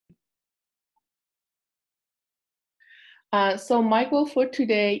So my goal for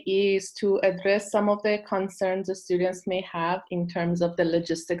today is to address some of the concerns the students may have in terms of the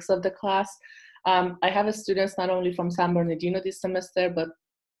logistics of the class. I have students not only from San Bernardino this semester, but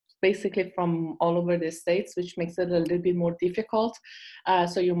basically from all over the states, which makes it a little bit more difficult.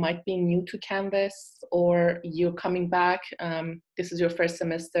 So you might be new to Canvas, or you're coming back. This is your first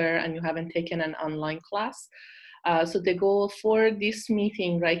semester and you haven't taken an online class. So the goal for this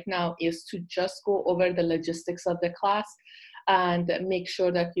meeting right now is to just go over the logistics of the class and make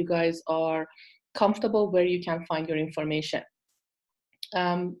sure that you guys are comfortable where you can find your information.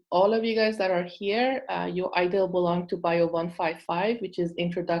 All of you guys that are here, you either belong to Bio 155, which is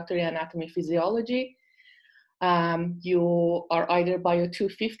Introductory Anatomy Physiology. You are either Bio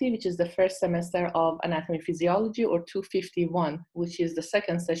 250, which is the first semester of Anatomy Physiology, or 251, which is the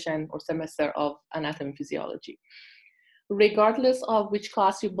second session or semester of Anatomy Physiology. Regardless of which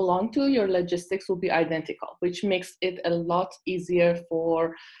class you belong to, your logistics will be identical, which makes it a lot easier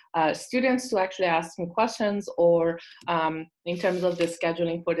for students to actually ask me questions, or in terms of the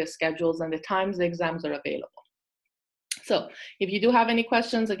scheduling for the schedules and the times the exams are available. So if you do have any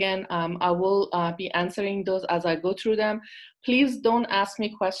questions, again, I will be answering those as I go through them. Please don't ask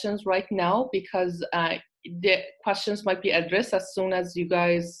me questions right now, because the questions might be addressed as soon as you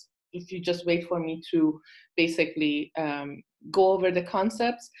guys, if you just wait for me to basically go over the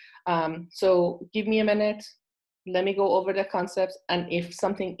concepts. So give me a minute, let me go over the concepts, and if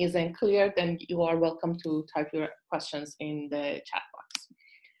something isn't clear, then you are welcome to type your questions in the chat box.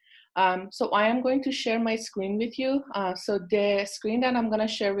 So I am going to share my screen with you. So the screen that I'm gonna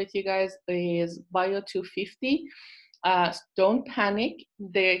share with you guys is Bio 250. Don't panic.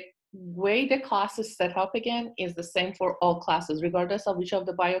 The way the class is set up again is the same for all classes, regardless of which of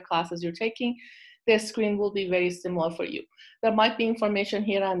the bio classes you're taking. The screen will be very similar for you. There might be information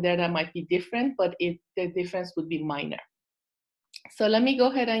here and there that might be different, but the difference would be minor. So let me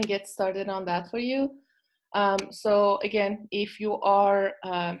go ahead and get started on that for you. So again, if you are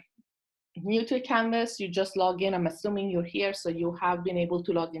new to Canvas, you just log in. I'm assuming you're here, so you have been able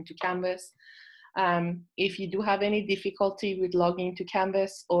to log into Canvas. If you do have any difficulty with logging into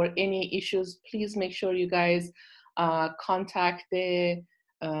Canvas or any issues, please make sure you guys contact the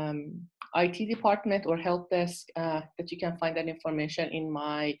IT department or help desk, that you can find that information in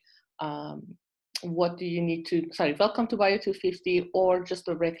my what do you need to, sorry, welcome to Bio 250, or just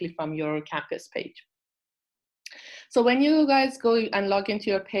directly from your campus page. So when you guys go and log into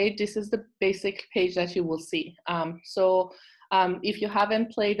your page, this is the basic page that you will see. If you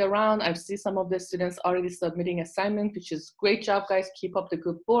haven't played around, I see some of the students already submitting assignment, which is great job, guys. Keep up the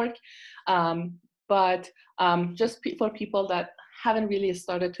good work. Just for people that haven't really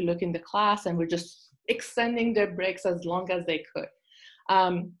started to look in the class and we're just extending their breaks as long as they could.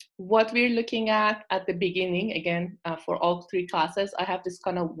 What we're looking at the beginning, again, for all three classes, I have this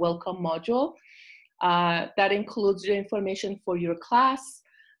kind of welcome module that includes your information for your class.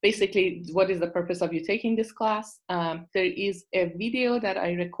 Basically, what is the purpose of you taking this class? There is a video that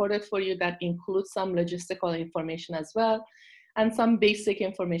I recorded for you that includes some logistical information as well, and some basic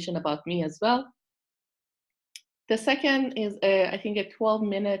information about me as well. The second is, I think, a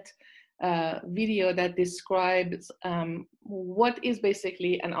 12-minute video that describes what is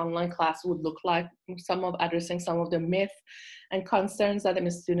basically an online class would look like, addressing some of the myths and concerns that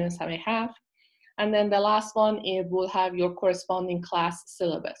the students may have. And then the last one, it will have your corresponding class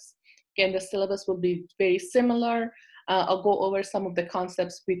syllabus. Again, the syllabus will be very similar. I'll go over some of the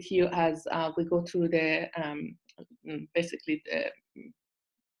concepts with you as we go through the, basically the,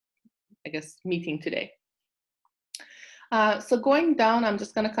 I guess, meeting today. So going down, I'm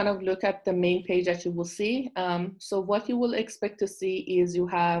just gonna kind of look at the main page that you will see. So what you will expect to see is you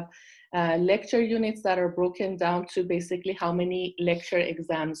have lecture units that are broken down to basically how many lecture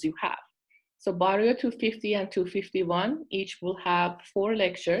exams you have. So Bio 250 and 251 each will have 4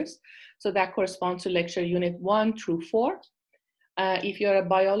 lectures. So that corresponds to lecture unit 1 through 4. If you're a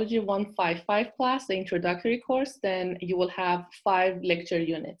Biology 155 class, the introductory course, then you will have 5 lecture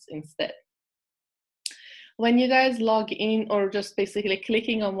units instead. When you guys log in, or just basically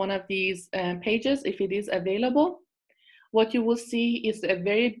clicking on one of these pages, if it is available, what you will see is a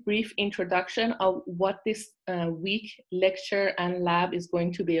very brief introduction of what this week lecture and lab is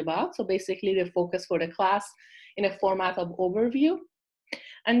going to be about. So basically the focus for the class in a format of overview.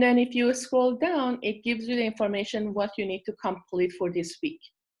 And then if you scroll down, it gives you the information what you need to complete for this week.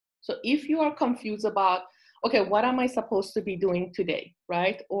 So if you are confused about, okay, what am I supposed to be doing today,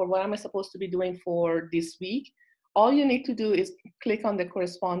 right? Or what am I supposed to be doing for this week? All you need to do is click on the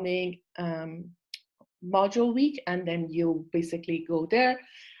corresponding module week, and then you basically go there.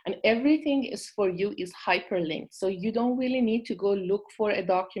 And everything is for you is hyperlinked. So you don't really need to go look for a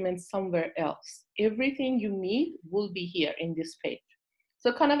document somewhere else. Everything you need will be here in this page.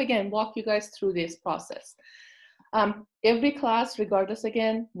 So kind of, again, walk you guys through this process. Every class, regardless,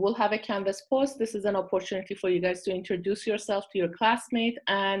 again, will have a Canvas post. This is an opportunity for you guys to introduce yourself to your classmate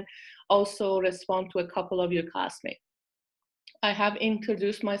and also respond to a couple of your classmates. I have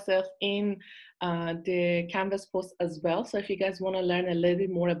introduced myself in the Canvas post as well. So if you guys want to learn a little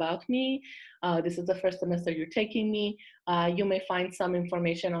bit more about me, this is the first semester you're taking me, you may find some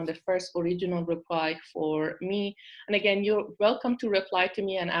information on the first original reply for me. And again, you're welcome to reply to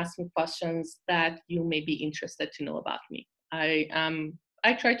me and ask me questions that you may be interested to know about me.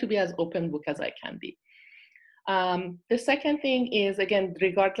 I try to be as open book as I can be. The second thing is, again,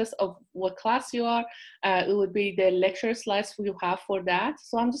 regardless of what class you are, it would be the lecture slides you have for that.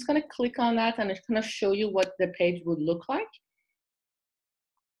 So I'm just going to click on that and it's going to show you what the page would look like.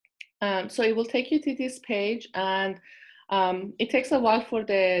 So it will take you to this page, and it takes a while for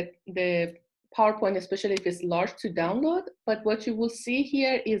the PowerPoint, especially if it's large, to download. But what you will see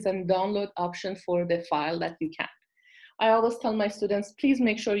here is a download option for the file that you can. I always tell my students, please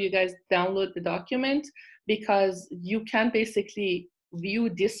make sure you guys download the document, because you can basically view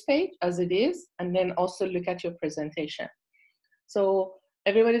this page as it is and then also look at your presentation. So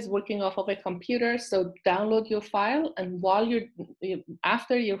everybody's working off of a computer, so download your file, and while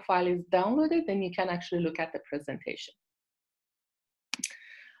after your file is downloaded, then you can actually look at the presentation.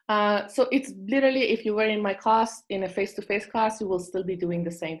 So it's literally, if you were in my class, in a face-to-face class, you will still be doing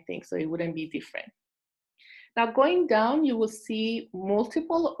the same thing, so it wouldn't be different. Now going down, you will see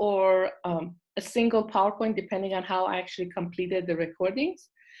multiple or a single PowerPoint, depending on how I actually completed the recordings.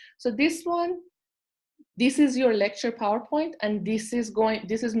 So this one, this is your lecture PowerPoint, and this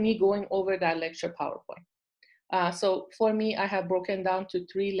is me going over that lecture PowerPoint. So for me, I have broken down to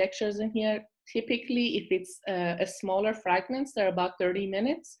 3 lectures in here. Typically, if it's a smaller fragments, they're about 30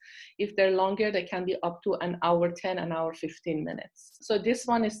 minutes. If they're longer, they can be up to an hour 10, an hour 15 minutes. So this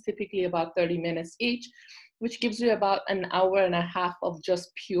one is typically about 30 minutes each, which gives you about an hour and a half of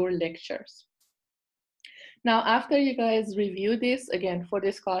just pure lectures. Now, after you guys review this, again, for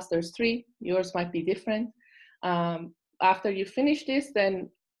this class, there's 3, yours might be different. After you finish this, then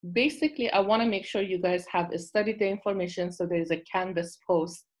basically I wanna make sure you guys have studied the information, so there's a Canvas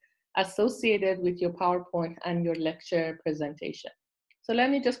post associated with your PowerPoint and your lecture presentation. So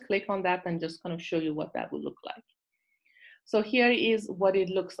let me just click on that and just kind of show you what that would look like. So here is what it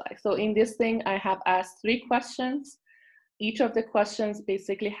looks like. So in this thing, I have asked 3 questions. Each of the questions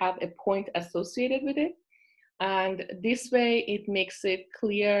basically have a point associated with it. And this way it makes it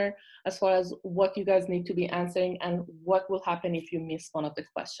clear as far as what you guys need to be answering and what will happen if you miss one of the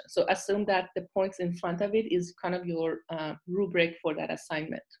questions. So assume that the points in front of it is kind of your rubric for that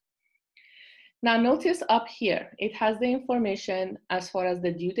assignment. Now notice up here, it has the information as far as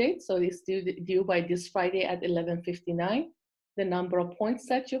the due date. So it's due by this Friday at 11:59, the number of points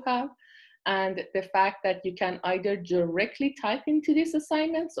that you have, and the fact that you can either directly type into this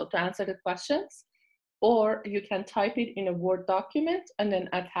assignment, so to answer the questions, or you can type it in a Word document and then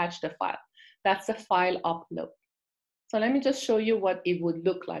attach the file. That's a file upload. So let me just show you what it would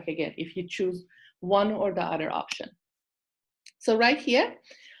look like again if you choose one or the other option. So right here,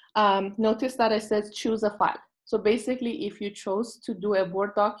 notice that it says choose a file. So basically, if you chose to do a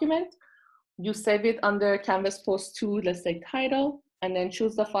Word document, you save it under Canvas Post 2, let's say title, and then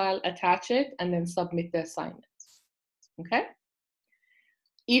choose the file, attach it, and then submit the assignment. Okay?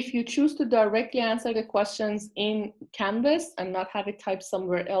 If you choose to directly answer the questions in Canvas and not have it typed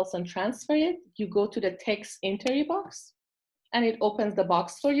somewhere else and transfer it, you go to the text interview box, and it opens the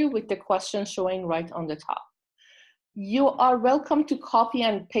box for you with the question showing right on the top. You are welcome to copy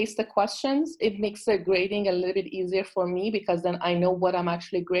and paste the questions. It makes the grading a little bit easier for me, because then I know what I'm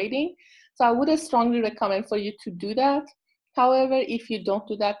actually grading. So I would strongly recommend for you to do that. However, if you don't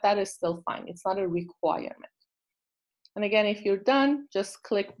do that, that is still fine. It's not a requirement. And again, if you're done, just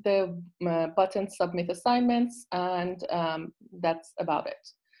click the button Submit Assignments, and that's about it.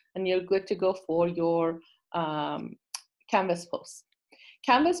 And you're good to go for your Canvas posts.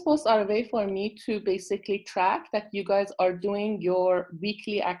 Canvas posts are a way for me to basically track that you guys are doing your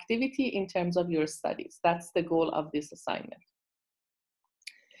weekly activity in terms of your studies. That's the goal of this assignment.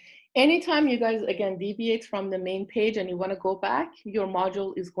 Anytime you guys, again, deviate from the main page and you want to go back, your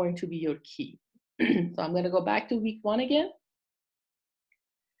module is going to be your key. So I'm going to go back to week 1 again.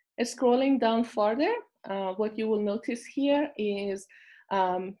 Scrolling down farther, what you will notice here is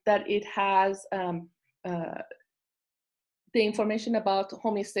that it has the information about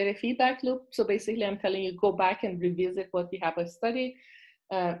homeostatic feedback loop. So basically, I'm telling you, go back and revisit what we have studied.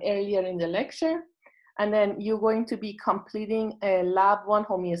 earlier in the lecture. And then you're going to be completing a lab 1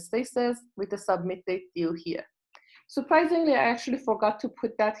 homeostasis with the submit date due here. Surprisingly, I actually forgot to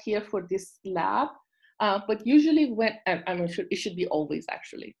put that here for this lab, but usually when, I'm sure it should be always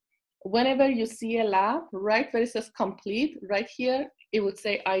actually. Whenever you see a lab, right where it says complete, right here, it would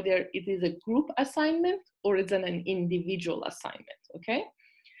say either it is a group assignment or it's an individual assignment, okay?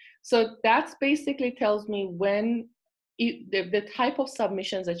 So that basically tells me when the type of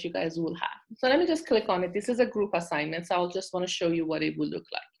submissions that you guys will have. So let me just click on it. This is a group assignment, so I'll just want to show you what it will look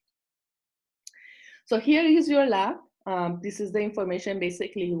like. So here is your lab. This is the information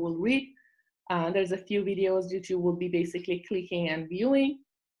basically you will read. There's a few videos that you will be basically clicking and viewing.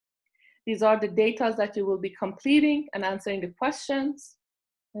 These are the data that you will be completing and answering the questions.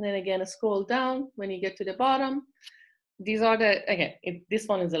 And then again, scroll down when you get to the bottom. These are the, again, this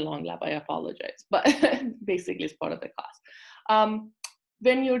one is a long lab, I apologize, but basically it's part of the class.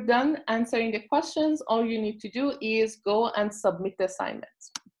 When you're done answering the questions, all you need to do is go and submit the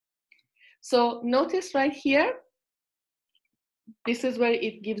assignments. So notice right here, this is where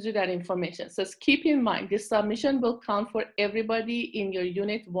it gives you that information. So keep in mind, this submission will count for everybody in your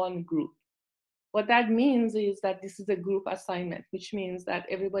Unit 1 group. What that means is that this is a group assignment, which means that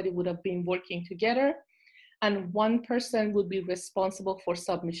everybody would have been working together and one person would be responsible for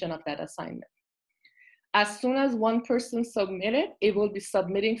submission of that assignment. As soon as one person submitted, it will be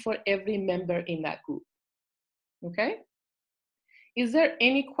submitting for every member in that group, okay? Is there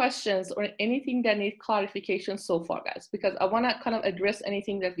any questions or anything that need clarification so far, guys? Because I wanna kind of address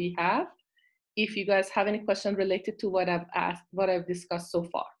anything that we have. If you guys have any questions related to what I've asked, what I've discussed so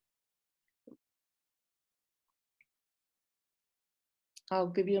far. I'll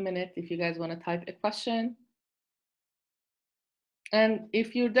give you a minute if you guys wanna type a question. And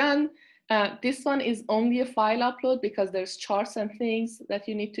if you're done, this one is only a file upload because there's charts and things that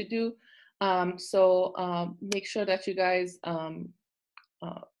you need to do. Make sure that you guys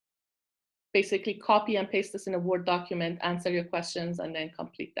basically copy and paste this in a Word document, answer your questions, and then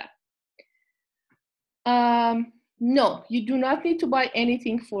complete that. No, you do not need to buy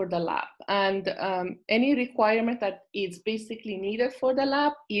anything for the lab. And any requirement that is basically needed for the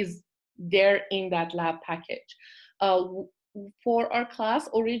lab is there in that lab package. For our class,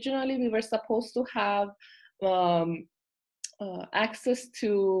 originally we were supposed to have access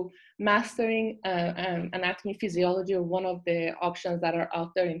to mastering anatomy physiology, or one of the options that are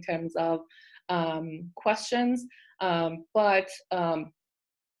out there in terms of questions, but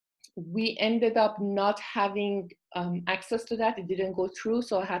we ended up not having access to that. It didn't go through,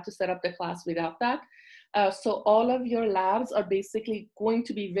 so I had to set up the class without that. So all of your labs are basically going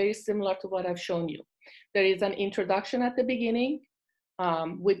to be very similar to what I've shown you. There is an introduction at the beginning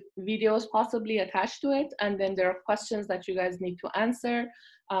with videos possibly attached to it, and then there are questions that you guys need to answer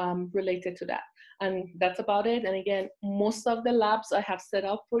related to that. And that's about it. And again, most of the labs I have set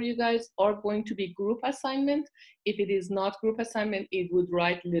up for you guys are going to be group assignment. If it is not group assignment, it would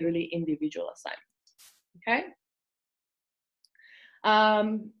write literally individual assignments, okay?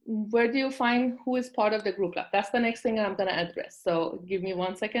 Where do you find who is part of the group lab? That's the next thing I'm gonna address. So give me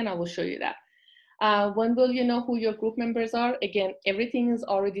 1 second, I will show you that. When will you know who your group members are? Again, everything is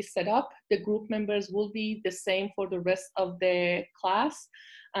already set up. The group members will be the same for the rest of the class,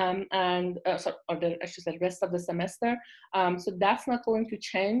 the rest of the semester. So that's not going to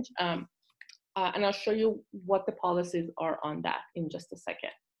change. And I'll show you what the policies are on that in just a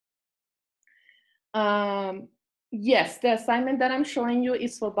second. Yes, the assignment that I'm showing you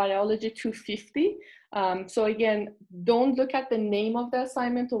is for Biology 250. So again, don't look at the name of the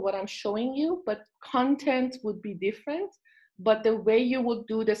assignment or what I'm showing you, but content would be different. But the way you would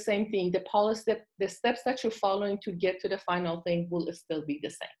do the same thing, the policy, the steps that you're following to get to the final thing will still be the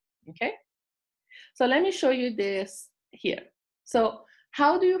same, okay? So let me show you this here. So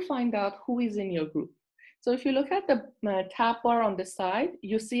how do you find out who is in your group? So if you look at the tab bar on the side,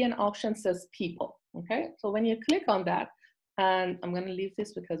 you see an option says people, okay? So when you click on that, and I'm gonna leave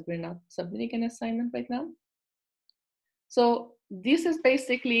this because we're not submitting an assignment right now. So this is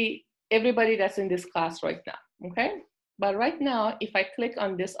basically everybody that's in this class right now, okay? But right now, if I click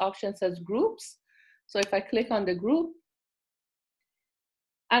on this option says groups, so if I click on the group,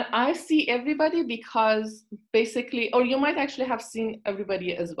 and I see everybody because basically, or you might actually have seen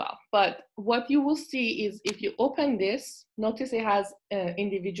everybody as well. But what you will see is if you open this, notice it has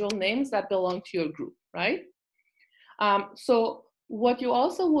individual names that belong to your group, right? So what you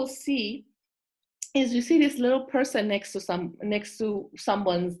also will see is you see this little person next to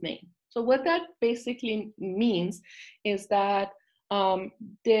someone's name. So what that basically means is that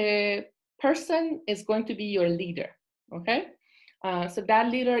the person is going to be your leader, okay? So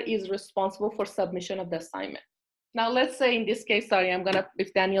that leader is responsible for submission of the assignment. Now, let's say in this case, sorry,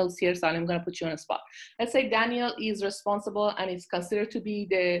 if Daniel's here, sorry, I'm gonna put you on a spot. Let's say Daniel is responsible and is considered to be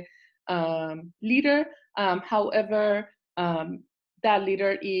the leader. However, that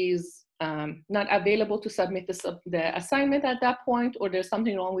leader is not available to submit the assignment at that point, or there's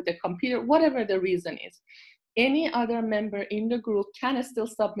something wrong with the computer, whatever the reason is. Any other member in the group can still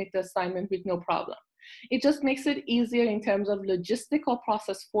submit the assignment with no problem. It just makes it easier in terms of logistical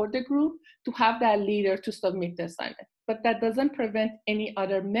process for the group to have that leader to submit the assignment. But that doesn't prevent any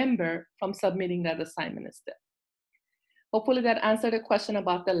other member from submitting that assignment still. Hopefully that answered the question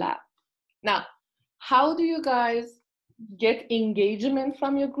about the lab. Now, how do you guys get engagement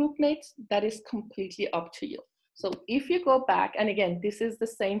from your group mates? That is completely up to you. So if you go back, and again, this is the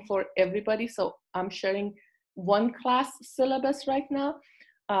same for everybody. So I'm sharing one class syllabus right now.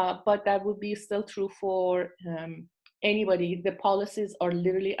 But that would be still true for anybody. The policies are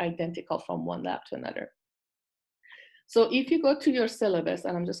literally identical from one lab to another. So if you go to your syllabus,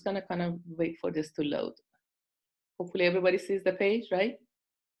 and I'm just gonna kind of wait for this to load. Hopefully everybody sees the page, right?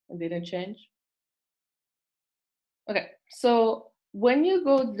 It didn't change. Okay, so when you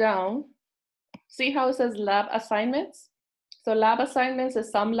go down, see how it says lab assignments? So lab assignments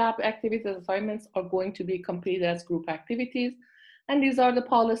is some lab activities assignments are going to be completed as group activities. And these are the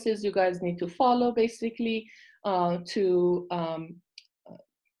policies you guys need to follow basically to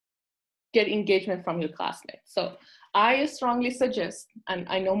get engagement from your classmates. So I strongly suggest, and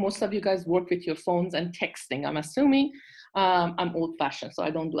I know most of you guys work with your phones and texting, I'm assuming. I'm old fashioned, so I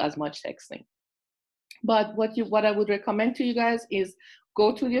don't do as much texting. But what I would recommend to you guys is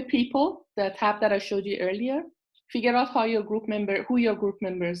go to your people, the tab that I showed you earlier, figure out who your group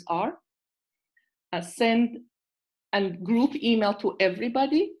members are, send and group email to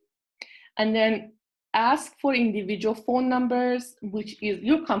everybody, and then ask for individual phone numbers, which is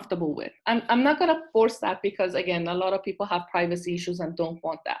you're comfortable with. I'm not gonna force that because again, a lot of people have privacy issues and don't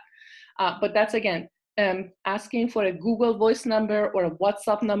want that. But that's again, asking for a Google Voice number or a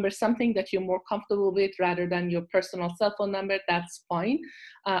WhatsApp number, something that you're more comfortable with rather than your personal cell phone number, that's fine,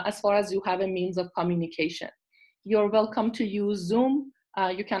 as far as you have a means of communication. You're welcome to use Zoom.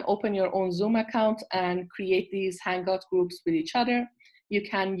 You can open your own Zoom account and create these Hangout groups with each other. You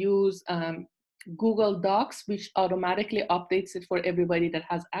can use Google Docs, which automatically updates it for everybody that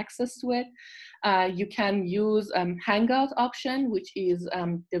has access to it. You can use Hangout option, which is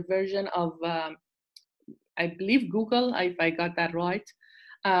the version of, I believe Google, if I got that right,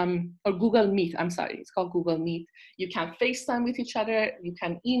 or Google Meet, I'm sorry, it's called Google Meet. You can FaceTime with each other, you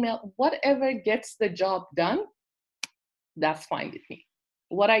can email, whatever gets the job done, that's fine with me.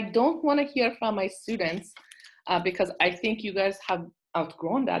 What I don't want to hear from my students, because I think you guys have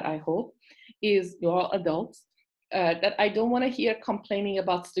outgrown that, I hope, is you're all adults, that I don't want to hear complaining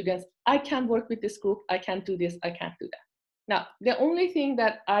about students. I can't work with this group, I can't do this, I can't do that. Now, the only thing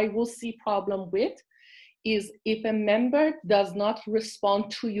that I will see problem with is if a member does not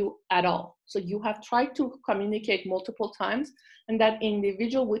respond to you at all. So you have tried to communicate multiple times and that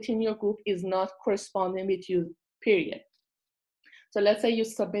individual within your group is not corresponding with you, period. So let's say you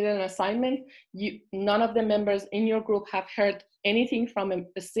submitted an assignment, none of the members in your group have heard anything from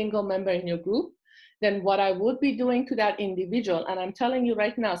a single member in your group, then what I would be doing to that individual, and I'm telling you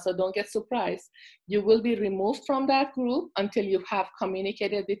right now, so don't get surprised, you will be removed from that group until you have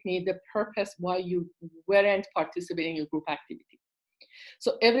communicated with me the purpose why you weren't participating in your group activity.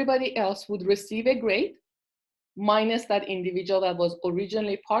 So everybody else would receive a grade, minus that individual that was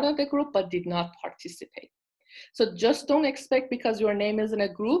originally part of the group but did not participate. So just don't expect because your name is in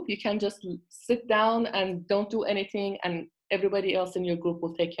a group, you can just sit down and don't do anything and everybody else in your group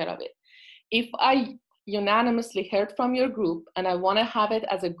will take care of it. If I unanimously heard from your group, and I want to have it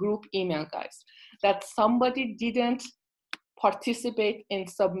as a group email, guys, that somebody didn't participate in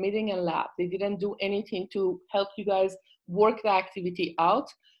submitting a lab, they didn't do anything to help you guys work the activity out,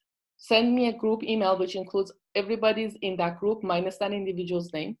 send me a group email which includes everybody's in that group minus that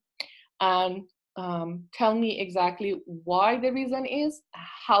individual's name, and tell me exactly why the reason is,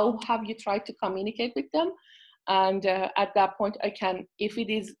 how have you tried to communicate with them, and at that point I can, if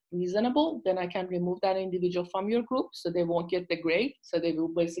it is reasonable, then I can remove that individual from your group so they won't get the grade, so they will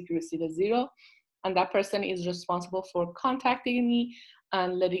basically receive a 0, and that person is responsible for contacting me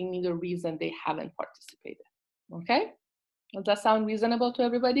and letting me the reason they haven't participated. Okay, does that sound reasonable to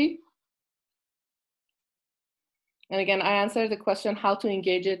everybody? And again, I answered the question how to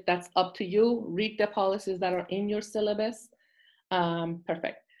engage it. That's up to you. Read the policies that are in your syllabus.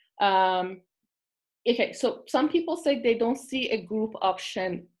 Perfect. Okay, so some people say they don't see a group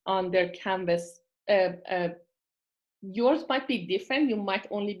option on their Canvas yours might be different. You might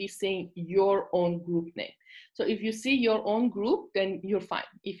only be seeing your own group name. So if you see your own group, then you're fine.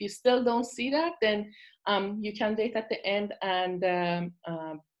 If you still don't see that, then you can wait at the end and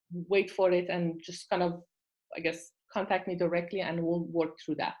wait for it and just kind of, I guess, contact me directly and we'll work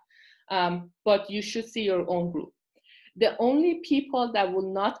through that. But you should see your own group. The only people that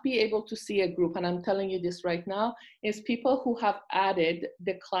will not be able to see a group, and I'm telling you this right now, is people who have added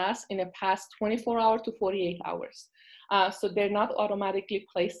the class in the past 24 hours to 48 hours. So they're not automatically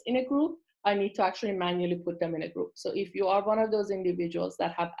placed in a group. I need to actually manually put them in a group. So if you are one of those individuals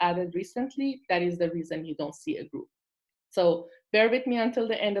that have added recently, that is the reason you don't see a group. So bear with me until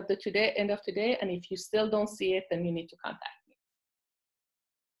the end of today, and if you still don't see it, then you need to contact me.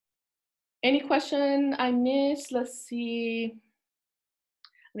 Any question I missed? Let's see.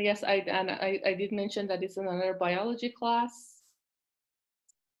 Yes, I did mention that it's another biology class.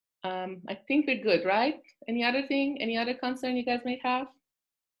 I think we're good, right? Any other thing? Any other concern you guys may have?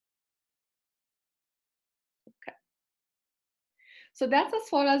 Okay. So that's as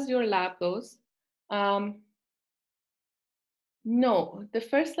far as your lab goes. No, the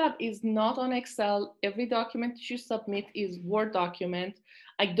first lab is not on Excel. Every document you submit is Word document.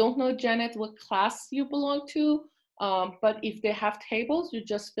 I don't know, Janet, what class you belong to, but if they have tables, you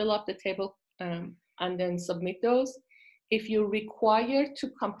just fill up the table and then submit those. If you're required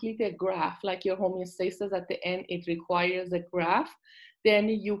to complete a graph, like your homeostasis at the end, it requires a graph, then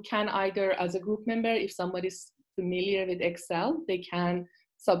you can either, as a group member, if somebody's familiar with Excel, they can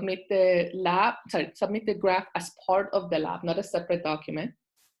submit the graph as part of the lab, not a separate document,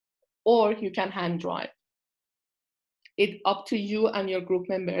 or you can hand draw it. It's up to you and your group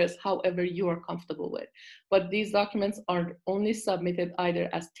members, however you are comfortable with. But these documents are only submitted either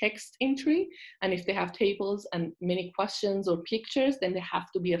as text entry, and if they have tables and many questions or pictures, then they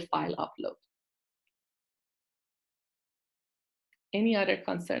have to be a file upload. Any other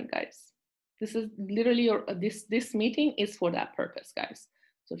concern, guys? This is literally this meeting is for that purpose, guys.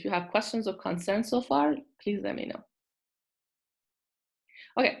 So if you have questions or concerns so far, please let me know.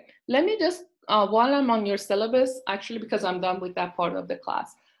 Okay, let me just, while I'm on your syllabus, actually, because I'm done with that part of the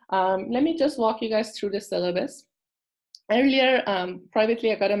class, let me just walk you guys through the syllabus. Earlier,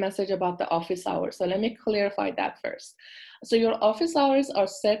 privately, I got a message about the office hours. So let me clarify that first. So your office hours are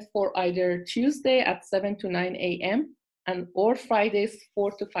set for either Tuesday at 7 to 9 a.m. or Fridays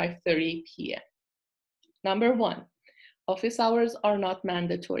 4 to 5:30 p.m. Number one, office hours are not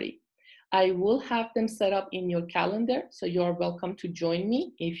mandatory. I will have them set up in your calendar, so you're welcome to join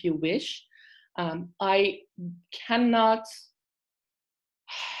me if you wish. I cannot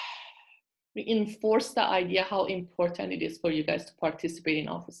reinforce the idea how important it is for you guys to participate in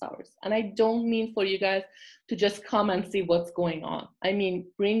office hours. And I don't mean for you guys to just come and see what's going on. I mean,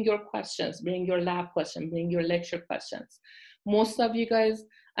 bring your questions, bring your lab question, bring your lecture questions. Most of you guys,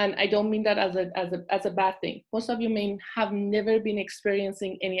 and I don't mean that as a bad thing, most of you may have never been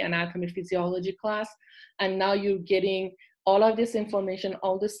experiencing any anatomy physiology class, and now you're getting all of this information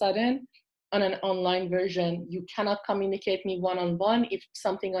all of a sudden on an online version. You cannot communicate me one-on-one if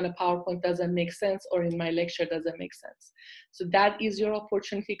something on a PowerPoint doesn't make sense or in my lecture doesn't make sense. So that is your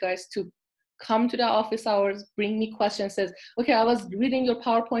opportunity, guys, to come to the office hours, bring me questions, says, okay, I was reading your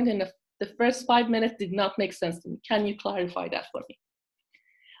PowerPoint and the first 5 minutes did not make sense to me. Can you clarify that for me?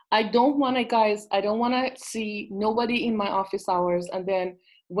 I don't want to, guys, I don't want to see nobody in my office hours, and then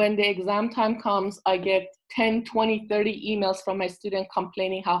when the exam time comes, I get 10, 20, 30 emails from my student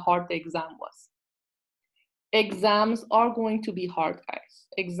complaining how hard the exam was. Exams are going to be hard, guys.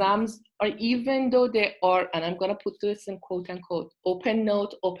 Exams are, even though they are, and I'm going to put this in quote unquote, open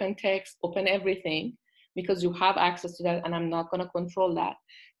note, open text, open everything, because you have access to that and I'm not going to control that.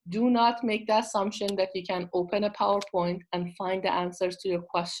 Do not make the assumption that you can open a PowerPoint and find the answers to your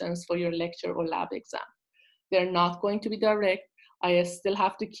questions for your lecture or lab exam. They're not going to be direct. I still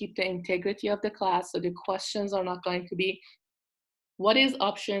have to keep the integrity of the class, so the questions are not going to be, what is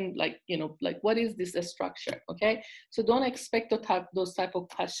option, like, you know, like what is this structure, okay? So don't expect those type of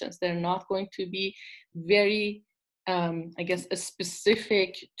questions. They're not going to be very, I guess,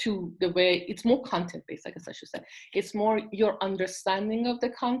 specific to the way, it's more content-based, I guess I should say. It's more your understanding of the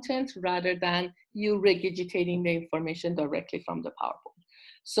content rather than you regurgitating the information directly from the PowerPoint.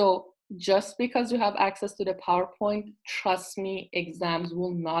 So just because you have access to the PowerPoint, trust me, exams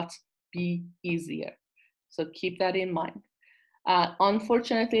will not be easier. So keep that in mind.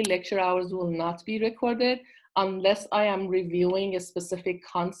 Unfortunately, lecture hours will not be recorded. Unless I am reviewing a specific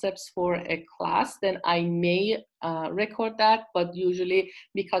concepts for a class, then I may record that. But usually,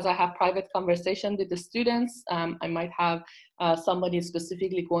 because I have private conversation with the students, I might have somebody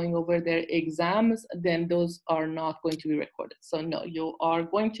specifically going over their exams, then those are not going to be recorded. So no, you are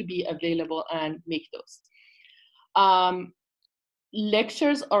going to be available and make those.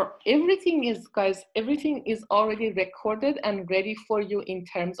 Lectures are, everything is, guys, everything is already recorded and ready for you in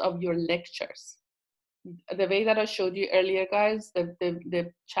terms of your lectures. The way that I showed you earlier, guys,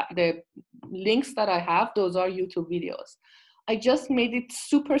 the links that I have, those are YouTube videos. I just made it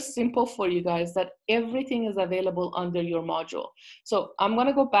super simple for you guys that everything is available under your module. So I'm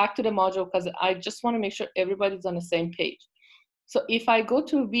gonna go back to the module because I just wanna make sure everybody's on the same page. So if I go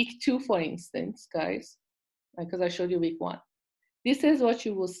to week 2, for instance, guys, because I showed you week 1, this is what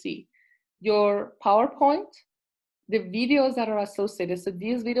you will see. Your PowerPoint, the videos that are associated. So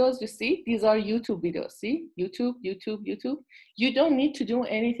these videos you see, these are YouTube videos. See, YouTube, YouTube, YouTube. You don't need to do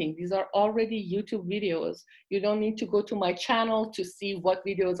anything. These are already YouTube videos. You don't need to go to my channel to see what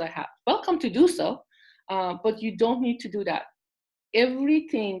videos I have. Welcome to do so, but you don't need to do that.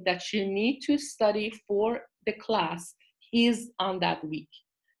 Everything that you need to study for the class is on that week.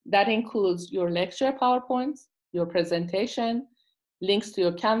 That includes your lecture PowerPoints, your presentation, links to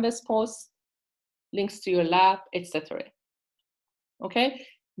your Canvas posts, links to your lab, etc. Okay,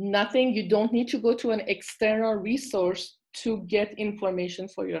 nothing, you don't need to go to an external resource to get information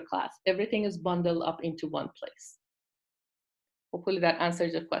for your class. Everything is bundled up into one place. Hopefully that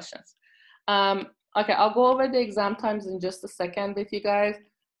answers your questions. Okay, I'll go over the exam times in just a second with you guys.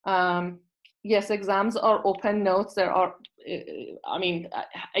 Yes, exams are open notes. There are, I mean,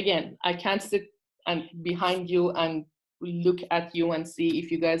 again, I can't sit and behind you and look at you and see if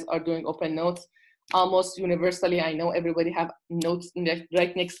you guys are doing open notes. Almost universally, I know everybody have notes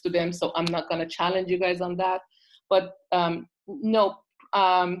right next to them, so I'm not gonna challenge you guys on that. But no,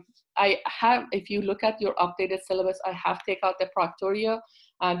 I have, if you look at your updated syllabus, I have taken out the Proctoria.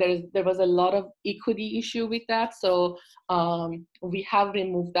 There was a lot of equity issue with that, so we have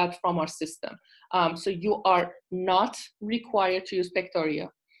removed that from our system. So you are not required to use Pictoria.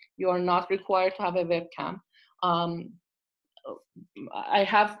 You are not required to have a webcam.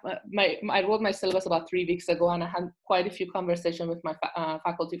 I wrote my syllabus about 3 weeks ago, and I had quite a few conversations with my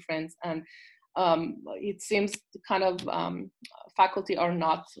faculty friends, and it seems kind of faculty are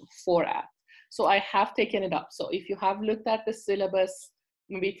not for that. So I have taken it up. So if you have looked at the syllabus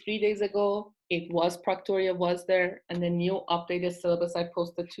maybe 3 days ago, it was Proctoria was there, and the new updated syllabus I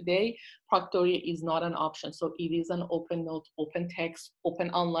posted today, Proctoria is not an option. So it is an open note, open text, open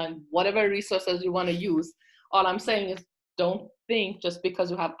online, whatever resources you want to use. All I'm saying is don't think just because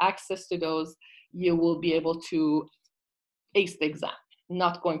you have access to those, you will be able to ace the exam.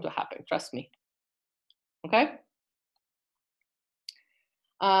 Not going to happen, trust me. Okay?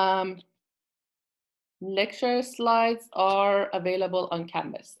 Lecture slides are available on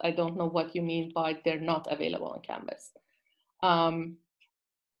Canvas. I don't know what you mean by they're not available on Canvas.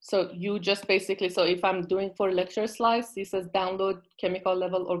 So you just basically, so if I'm doing for lecture slides, this says download chemical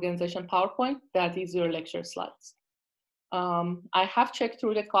level organization PowerPoint, that is your lecture slides. I have checked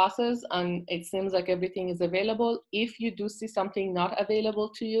through the classes and it seems like everything is available. If you do see something not available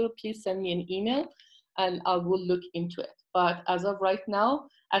to you, please send me an email and I will look into it. But as of right now,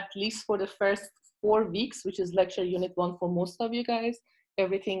 at least for the first 4 weeks, which is lecture unit 1 for most of you guys,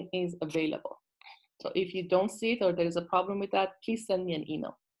 everything is available. So if you don't see it or there is a problem with that, please send me an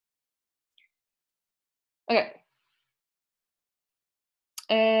email. Okay.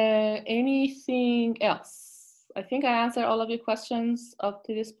 Anything else? I think I answered all of your questions up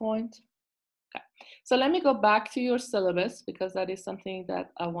to this point. Okay, so let me go back to your syllabus because that is something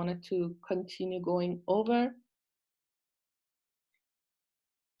that I wanted to continue going over. Okay.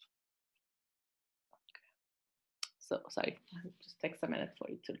 So sorry, it just takes a minute for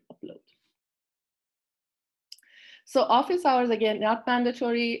it to upload. So office hours, again, not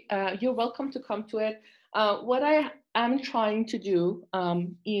mandatory. You're welcome to come to it. What I am trying to do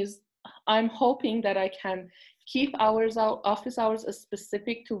is I'm hoping that I can keep office hours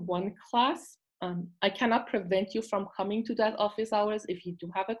specific to one class. I cannot prevent you from coming to that office hours if you do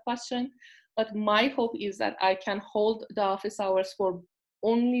have a question, but my hope is that I can hold the office hours for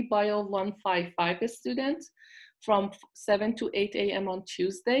only Bio 155 students from 7 to 8 a.m. on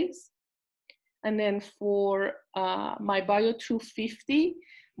Tuesdays. And then for my Bio 250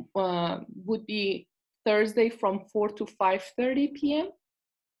 would be Thursday from 4 to 5:30 p.m.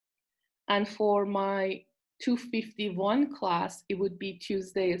 And for my 251 class, it would be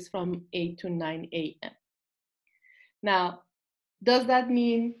Tuesdays from 8 to 9 a.m. Now, does that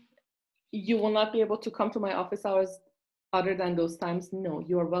mean You will not be able to come to my office hours other than those times. No,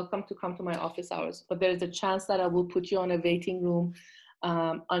 you are welcome to come to my office hours, but there's a chance that I will put you on a waiting room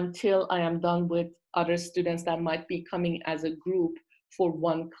until I am done with other students that might be coming as a group for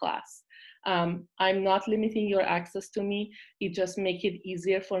one class. I'm not limiting your access to me. It just makes it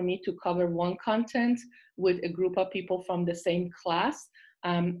easier for me to cover one content with a group of people from the same class,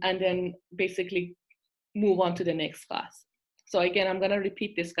 and then basically move on to the next class. So again, I'm gonna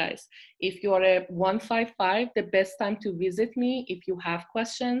repeat this, guys. If you're a 155, the best time to visit me if you have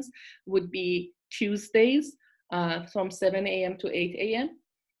questions would be Tuesdays from 7 a.m. to 8 a.m.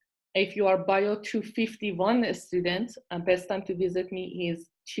 If you are Bio 251 student, best time to visit me is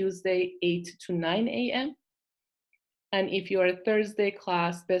Tuesday, 8 to 9 a.m. And if you're a Thursday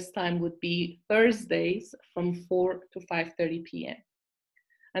class, best time would be Thursdays from 4 to 5:30 p.m.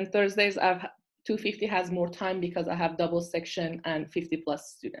 And Thursdays, 250 has more time because I have double section and 50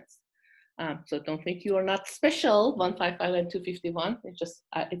 plus students. So don't think you are not special, 155 and 251. It's just,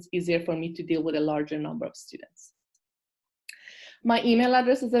 it's easier for me to deal with a larger number of students. My email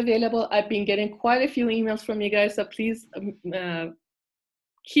address is available. I've been getting quite a few emails from you guys, so please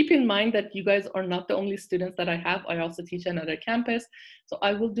keep in mind that you guys are not the only students that I have. I also teach another campus, so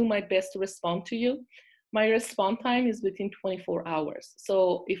I will do my best to respond to you. My response time is within 24 hours.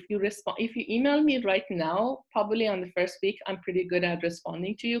 So if you email me right now, probably on the first week, I'm pretty good at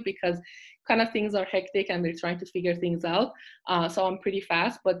responding to you because kind of things are hectic and we're trying to figure things out. So I'm pretty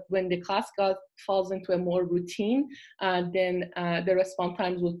fast, but when the class falls into a more routine, then the response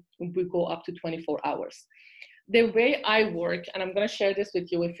times will go up to 24 hours. The way I work, and I'm gonna share this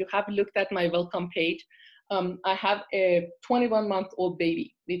with you, if you have looked at my welcome page, I have a 21-month-old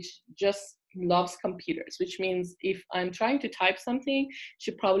baby, which just loves computers, which means if I'm trying to type something,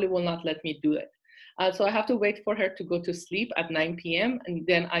 she probably will not let me do it. So I have to wait for her to go to sleep at 9 p.m. and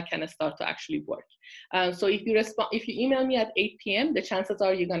then I can start to actually work. So if you email me at 8 p.m., the chances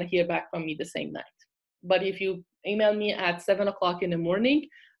are you're gonna hear back from me the same night. But if you email me at 7 o'clock in the morning,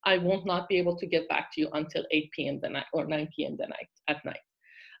 I won't not be able to get back to you until 8 p.m. the night or 9 p.m. at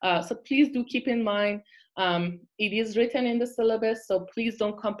night. So please do keep in mind, it is written in the syllabus, so please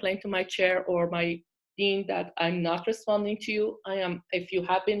don't complain to my chair or my dean that I'm not responding to you. If you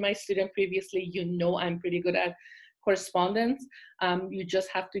have been my student previously, you know I'm pretty good at correspondence. You just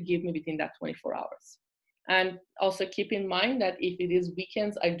have to give me within that 24 hours. And also keep in mind that if it is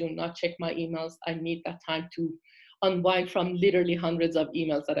weekends, I do not check my emails. I need that time to unwind from literally hundreds of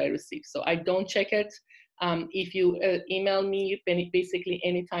emails that I receive. So I don't check it. If you email me basically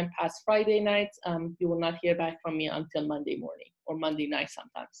anytime past Friday night, you will not hear back from me until Monday morning or Monday night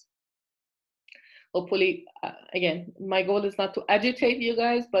sometimes. Hopefully, again, my goal is not to agitate you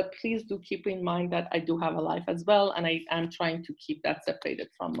guys, but please do keep in mind that I do have a life as well, and I am trying to keep that separated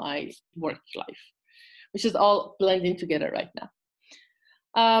from my work life, which is all blending together right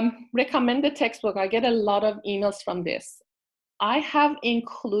now. Recommended textbook. I get a lot of emails from this. I have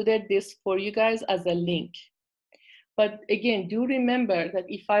included this for you guys as a link. But again, do remember that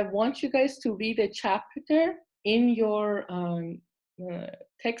if I want you guys to read a chapter in your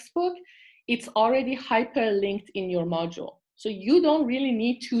textbook, it's already hyperlinked in your module. So you don't really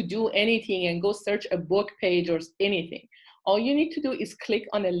need to do anything and go search a book page or anything. All you need to do is click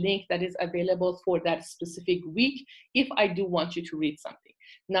on a link that is available for that specific week if I do want you to read something.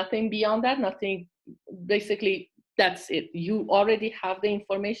 Nothing beyond that, nothing, basically, that's it. You already have the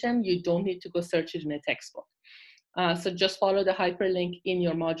information. You don't need to go search it in a textbook. So just follow the hyperlink in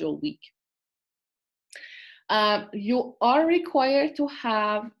your module week. You are required to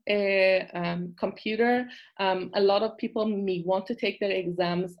have a computer. A lot of people may want to take their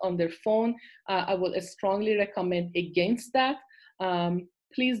exams on their phone. I would strongly recommend against that.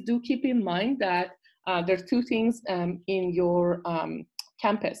 Please do keep in mind that there are two things in your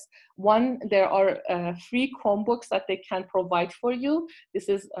campus. One, there are free Chromebooks that they can provide for you. This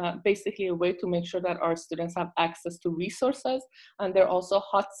is basically a way to make sure that our students have access to resources, and there are also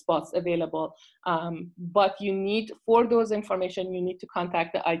hotspots available. But you need, for those information, you need to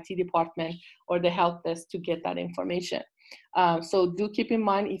contact the IT department or the help desk to get that information. So do keep in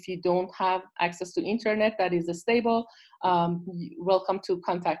mind, if you don't have access to internet that is stable, welcome to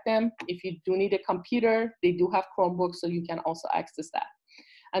contact them. If you do need a computer, they do have Chromebooks, so you can also access that.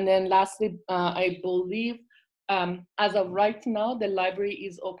 And then lastly, I believe as of right now, the library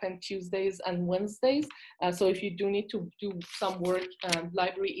is open Tuesdays and Wednesdays. So if you do need to do some work,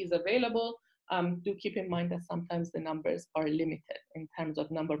 library is available. Do keep in mind that sometimes the numbers are limited in terms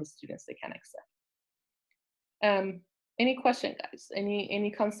of number of students they can accept. Any question, guys?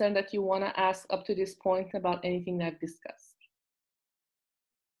 Any concern that you want to ask up to this point about anything that I've discussed?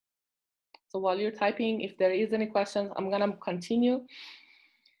 So while you're typing, if there is any questions, I'm gonna continue.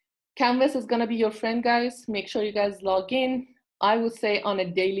 Canvas is gonna be your friend, guys. Make sure you guys log in. I would say on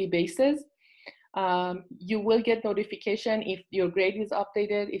a daily basis. You will get notification if your grade is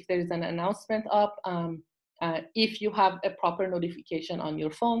updated, if there is an announcement up, if you have a proper notification on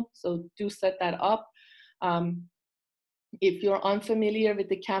your phone. So do set that up. If you're unfamiliar with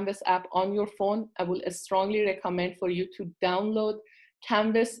the Canvas app on your phone, I will strongly recommend for you to download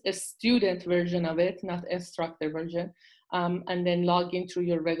Canvas, a student version of it, not instructor version, and then log in through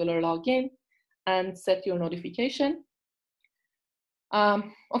your regular login and set your notification.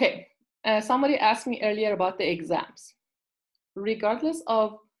 Okay, somebody asked me earlier about the exams. Regardless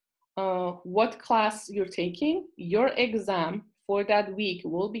of what class you're taking, your exam for that week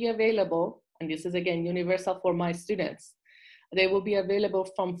will be available, and this is again universal for my students. They will be available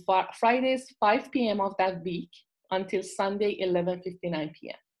from Fridays 5 p.m. of that week until Sunday 11:59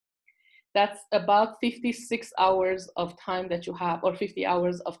 p.m. That's about 56 hours of time that you have, or 50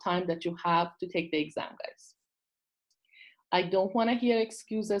 hours of time that you have to take the exam, guys. I don't want to hear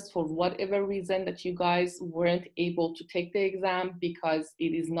excuses for whatever reason that you guys weren't able to take the exam because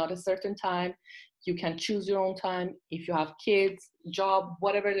it is not a certain time. You can choose your own time. If you have kids, job,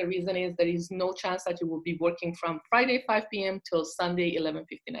 whatever the reason is, there is no chance that you will be working from Friday 5 p.m. till Sunday 11:59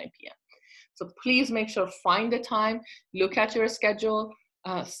 p.m. So please make sure, find the time, look at your schedule,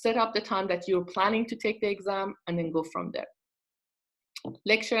 set up the time that you're planning to take the exam, and then go from there.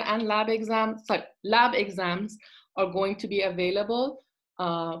 Lecture and lab exams, lab exams are going to be available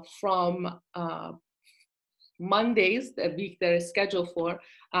from Mondays, the week they're scheduled for,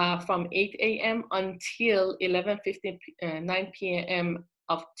 from 8 a.m. until 11:59 p.m.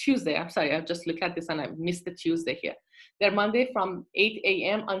 of Tuesday. I'm sorry, I just looked at this and I missed the Tuesday here. They're Monday from 8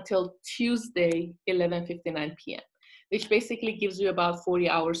 a.m. until Tuesday, 11:59 p.m., which basically gives you about 40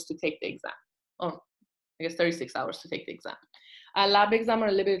 hours to take the exam. Oh, I guess 36 hours to take the exam. Lab exam are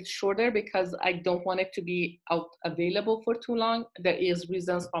a little bit shorter because I don't want it to be out available for too long. There is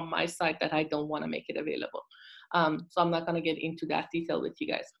reasons from my side that I don't want to make it available. So I'm not going to get into that detail with you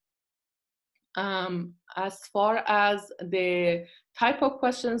guys. As far as the type of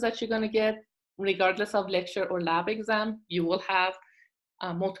questions that you're going to get, regardless of lecture or lab exam, you will have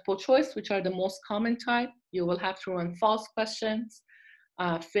multiple choice, which are the most common type. You will have true and false questions,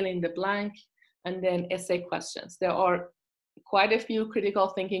 fill in the blank, and then essay questions. There are quite a few critical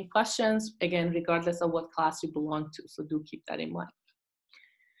thinking questions, again, regardless of what class you belong to, so do keep that in mind.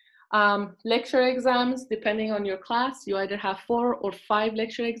 Lecture exams, depending on your class, you either have 4 or 5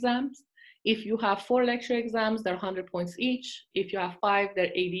 lecture exams. If you have 4 lecture exams, they're 100 points each. If you have 5, they're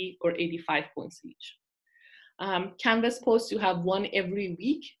 80 or 85 points each. Canvas posts, you have 1 every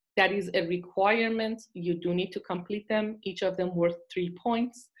week. That is a requirement. You do need to complete them, each of them worth 3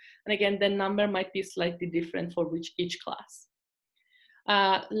 points. And again, the number might be slightly different for each class.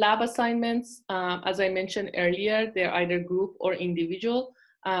 Lab assignments, as I mentioned earlier, they're either group or individual.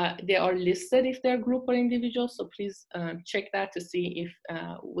 They are listed if they're group or individual, so please check that to see if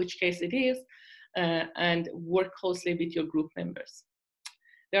which case it is, and work closely with your group members.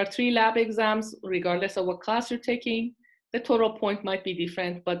 There are 3 lab exams, regardless of what class you're taking. The total point might be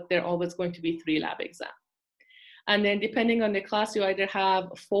different, but they're always going to be 3 lab exams. And then depending on the class, you either have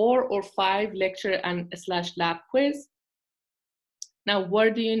 4 or 5 lecture and / lab quiz. Now,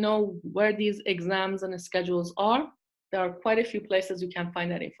 where do you know where these exams and schedules are? There are quite a few places you can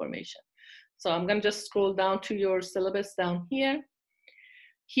find that information. So I'm gonna just scroll down to your syllabus down here.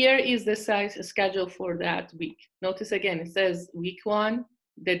 Here is the schedule for that week. Notice again, it says week 1,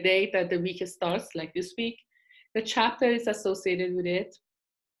 the date that the week starts, like this week. The chapter is associated with it,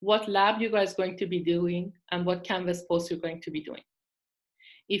 what lab you guys are going to be doing, and what Canvas post you're going to be doing.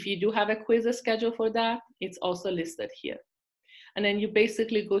 If you do have a quiz schedule for that, it's also listed here. And then you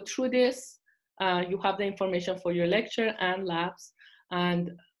basically go through this. You have the information for your lecture and labs,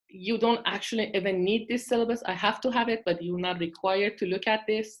 and you don't actually even need this syllabus. I have to have it, but you're not required to look at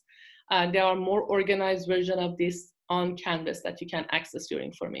this. There are more organized version of this on Canvas that you can access your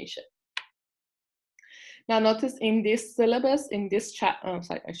information. Now notice in this syllabus, in this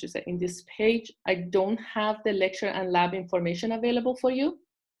in this page, I don't have the lecture and lab information available for you.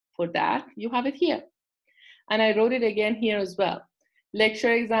 For that, you have it here. And I wrote it again here as well.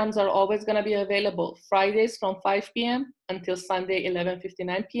 Lecture exams are always going to be available Fridays from 5 p.m. until Sunday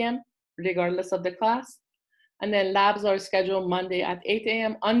 11:59 p.m., regardless of the class. And then labs are scheduled Monday at 8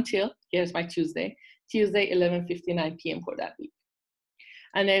 a.m. until, here's my Tuesday 11:59 p.m. for that week.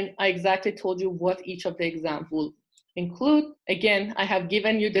 And then I exactly told you what each of the exams will include. Again, I have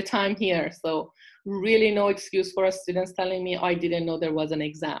given you the time here, so really no excuse for us students telling me I didn't know there was an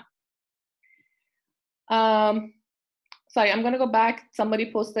exam. Sorry, I'm gonna go back.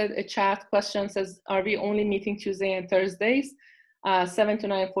 Somebody posted a chat question, says, are we only meeting Tuesday and Thursdays? 7 to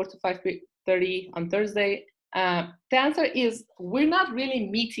 9, 4 to 5:30 on Thursday. The answer is, we're not really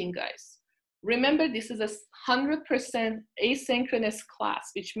meeting, guys. Remember, this is a 100% asynchronous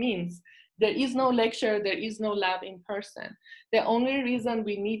class, which means there is no lecture, there is no lab in person. The only reason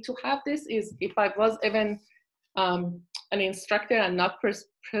we need to have this is if I was even an instructor and not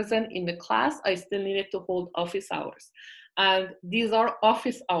present in the class, I still needed to hold office hours. And these are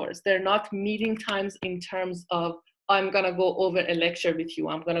office hours. They're not meeting times in terms of, I'm gonna go over a lecture with you,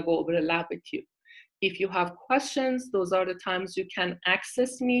 I'm gonna go over a lab with you. If you have questions, those are the times you can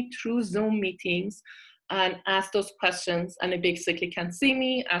access me through Zoom meetings and ask those questions, and you basically can see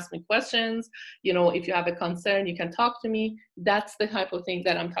me, ask me questions. You know, if you have a concern, you can talk to me. That's the type of thing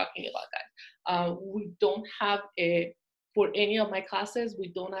that I'm talking about, guys. We don't have for any of my classes, we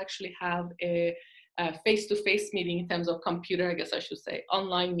don't actually have a face-to-face meeting in terms of computer, I guess I should say,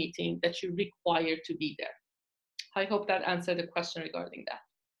 online meeting that you're required to be there. I hope that answered the question regarding that.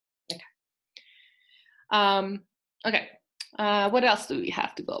 Okay. What else do we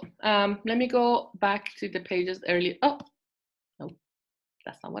have to go? Let me go back to the pages earlier. Oh, no,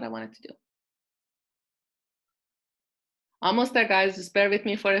 that's not what I wanted to do. Almost there, guys. Just bear with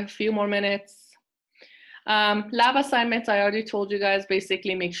me for a few more minutes. Lab assignments, I already told you guys,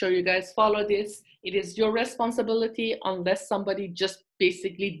 basically make sure you guys follow this. It is your responsibility unless somebody just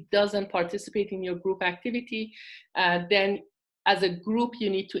basically doesn't participate in your group activity. Then as a group, you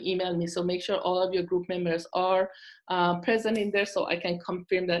need to email me. So make sure all of your group members are present in there so I can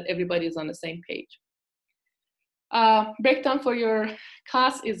confirm that everybody is on the same page. Breakdown for your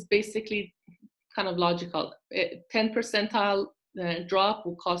class is basically kind of logical. 10 percentile drop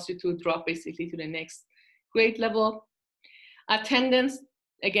will cause you to drop basically to the next grade level. Attendance,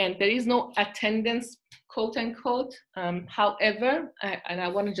 again, there is no attendance, quote unquote. However, and I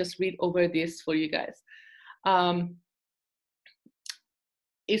want to just read over this for you guys.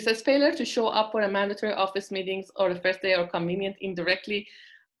 It says failure to show up for a mandatory office meetings or the first day or convenient indirectly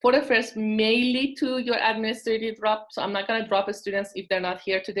for the first may lead to your administrative drop. So I'm not going to drop students if they're not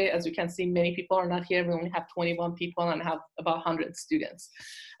here today. As you can see, many people are not here. We only have 21 people and have about 100 students.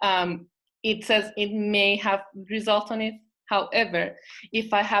 It says it may have result on it. However,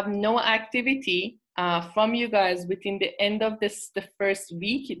 if I have no activity from you guys within the end of the first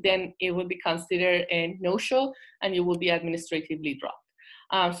week, then it will be considered a no-show and you will be administratively dropped.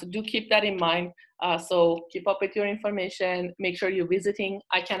 So do keep that in mind. So keep up with your information, make sure you're visiting.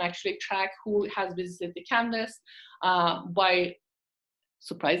 I can actually track who has visited the Canvas by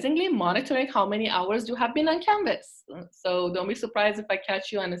surprisingly monitoring how many hours you have been on Canvas. So don't be surprised if I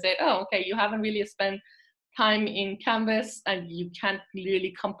catch you and I say, oh, okay, you haven't really spent time in Canvas and you can't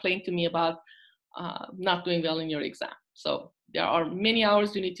really complain to me about not doing well in your exam. So there are many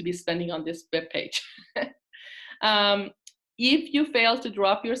hours you need to be spending on this web page. If you fail to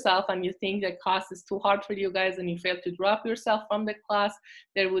drop yourself and you think the class is too hard for you guys and you fail to drop yourself from the class,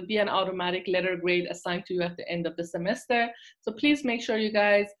 there would be an automatic letter grade assigned to you at the end of the semester. So please make sure you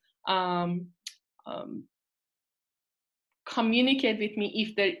guys communicate with me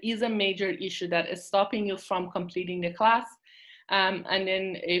if there is a major issue that is stopping you from completing the class. And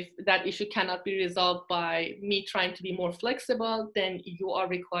then if that issue cannot be resolved by me trying to be more flexible, then you are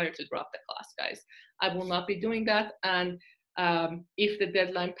required to drop the class, guys. I will not be doing that. And if the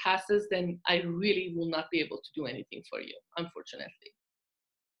deadline passes, then I really will not be able to do anything for you, unfortunately.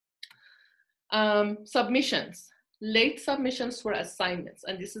 Submissions, late submissions for assignments.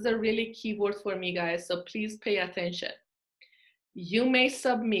 And this is a really key word for me, guys, so please pay attention. You may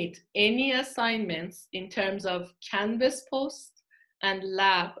submit any assignments in terms of Canvas post and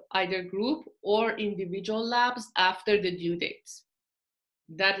lab, either group or individual labs after the due dates.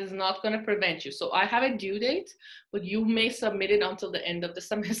 That is not going to prevent you. So I have a due date, but you may submit it until the end of the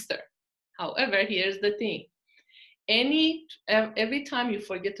semester. However, here's the thing. Every time you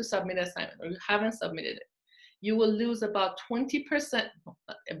forget to submit an assignment or you haven't submitted it, you will lose about 20%,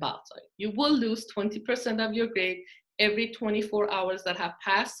 you will lose 20% of your grade every 24 hours that have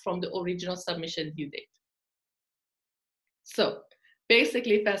passed from the original submission due date. So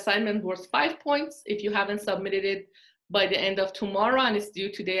basically, if the assignment worth 5 points, if you haven't submitted it by the end of tomorrow and it's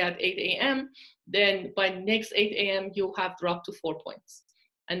due today at 8 a.m., then by next 8 a.m., you'll have dropped to 4 points.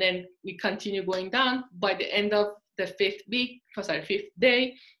 And then we continue going down. By the end of the fifth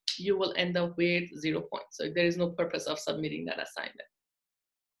day, you will end up with 0 points. So there is no purpose of submitting that assignment.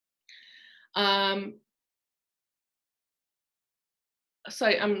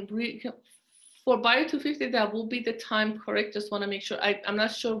 Sorry, for Bio 250, that will be the time correct. Just want to make sure. I'm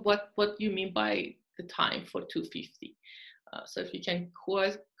not sure what you mean by the time for 250. So if you can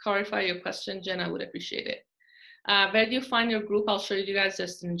clarify your question, Jen, I would appreciate it. Where do you find your group? I'll show you guys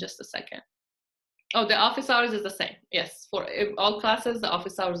just in just a second. Oh, the office hours is the same. Yes, for all classes, the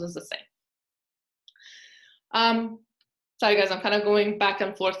office hours is the same. Sorry guys, I'm kind of going back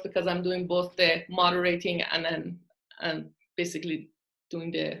and forth because I'm doing both the moderating and basically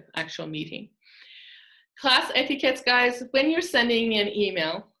doing the actual meeting. Class etiquettes, guys, when you're sending me an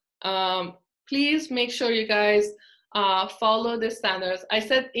email, please make sure you guys follow the standards. I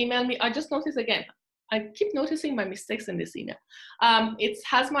said email me. I just noticed again, I keep noticing my mistakes in this email. It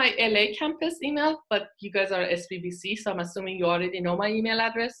has my LA campus email, but you guys are SPBC, so I'm assuming you already know my email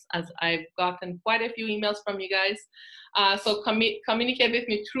address, as I've gotten quite a few emails from you guys. So communicate with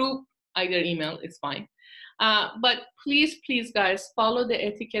me through either email, it's fine. But please, please, guys, follow the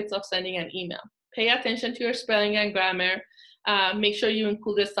etiquettes of sending an email. Pay attention to your spelling and grammar. Make sure you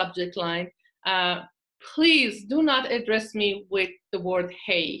include the subject line. Please do not address me with the word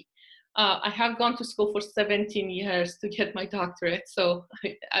hey. I have gone to school for 17 years to get my doctorate, so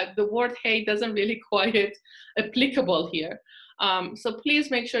the word hey doesn't really quite applicable here. So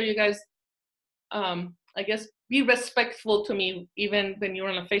please make sure you guys, I guess, be respectful to me. Even when you're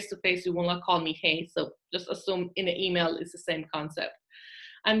on a face-to-face, you will not call me hey, so just assume in an email it's the same concept.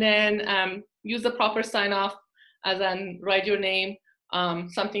 And then use the proper sign-off, as in write your name,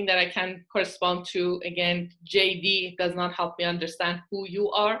 something that I can correspond to. Again, JD does not help me understand who you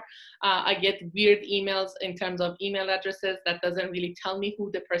are. I get weird emails in terms of email addresses that doesn't really tell me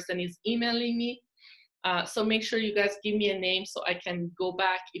who the person is emailing me. So make sure you guys give me a name so I can go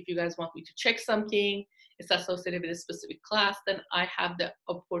back if you guys want me to check something, it's associated with a specific class, then I have the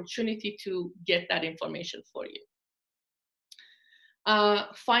opportunity to get that information for you.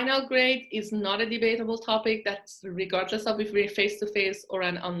 Final grade is not a debatable topic. That's regardless of if we're face-to-face or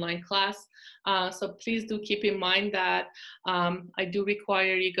an online class. So please do keep in mind that I do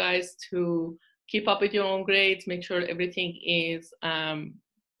require you guys to keep up with your own grades, make sure everything is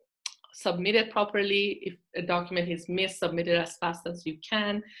submitted properly. If a document is missed, submit it as fast as you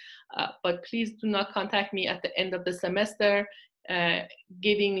can. But please do not contact me at the end of the semester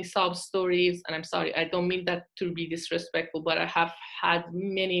giving me sob stories. And I'm sorry, I don't mean that to be disrespectful, but I have had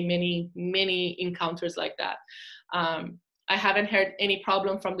many encounters like that. I haven't heard any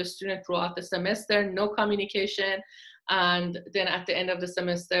problem from the student throughout the semester, no communication. And then at the end of the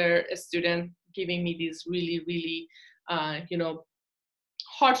semester, a student giving me these really, you know,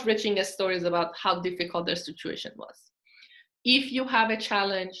 heart-wrenching stories about how difficult their situation was. If you have a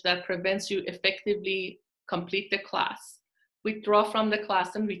challenge that prevents you effectively complete the class, withdraw from the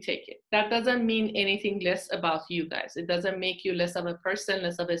class and retake it. That doesn't mean anything less about you guys. It doesn't make you less of a person,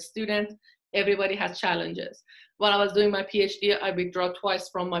 less of a student. Everybody has challenges. When I was doing my PhD, I withdrew twice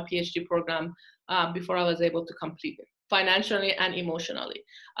from my PhD program before I was able to complete it, financially and emotionally.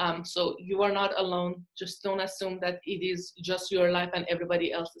 So you are not alone. Just don't assume that it is just your life and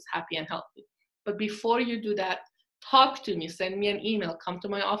everybody else is happy and healthy. But before you do that, talk to me, send me an email, come to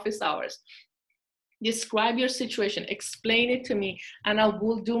my office hours. Describe your situation, explain it to me, and I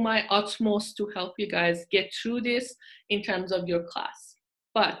will do my utmost to help you guys get through this in terms of your class.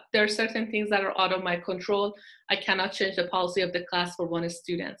 But there are certain things that are out of my control. I cannot change the policy of the class for one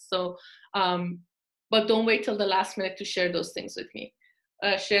student. So, but don't wait till the last minute to share those things with me.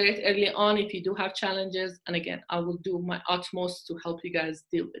 Share it early on if you do have challenges. And again, I will do my utmost to help you guys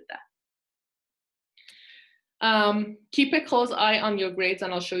deal with that. Keep a close eye on your grades,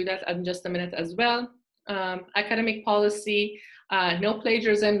 and I'll show you that in just a minute as well. Academic policy, no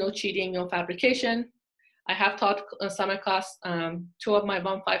plagiarism, no cheating, no fabrication. I have taught summer class, 2 of my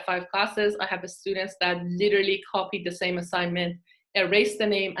 155 classes. I have students that literally copied the same assignment, erased the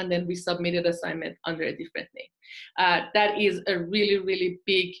name, and then resubmitted assignment under a different name. That is a really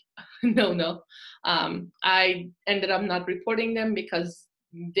big no-no. I ended up not reporting them because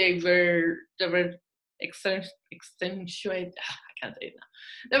they were accentuate, I can't say it now.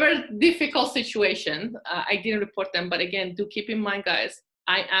 They were difficult situations. I didn't report them, but again, do keep in mind, guys,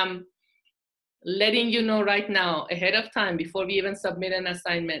 I am letting you know right now, ahead of time, before we even submit an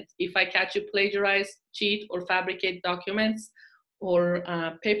assignment, if I catch you plagiarize, cheat, or fabricate documents or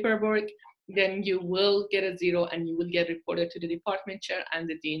paperwork, then you will get a 0 and you will get reported to the department chair and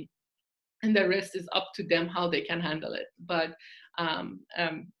the dean. And the rest is up to them how they can handle it. But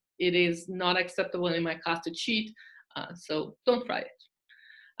it is not acceptable in my class to cheat, so don't try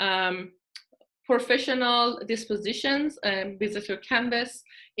it. Professional dispositions, visit your Canvas.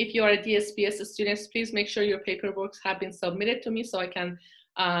 If you are a DSPS student, please make sure your paperwork have been submitted to me so I can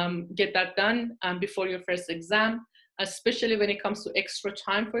get that done before your first exam. especially when it comes to extra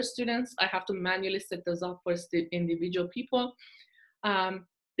time for students. I have to manually set those up for individual people.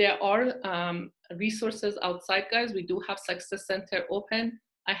 There are resources outside, guys. We do have Success Center open.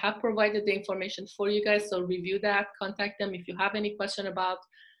 I have provided the information for you guys, so review that, contact them if you have any question about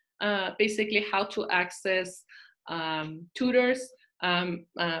basically how to access tutors.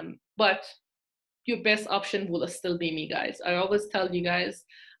 But your best option will still be me, guys. I always tell you guys,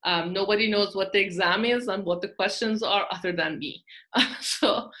 nobody knows what the exam is and what the questions are other than me.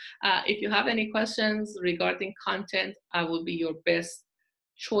 So if you have any questions regarding content, I will be your best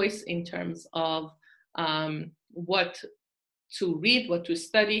choice in terms of what to read, what to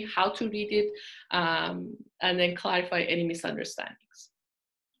study, how to read it, and then clarify any misunderstandings.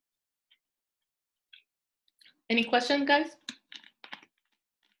 Any questions, guys?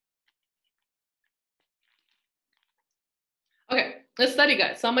 Okay, the study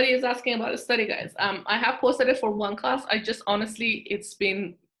guide. Somebody is asking about the study guides. I have posted it for one class. I just honestly, it's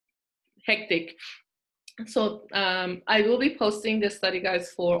been hectic. So I will be posting the study guides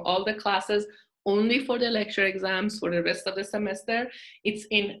for all the classes, only for the lecture exams for the rest of the semester. It's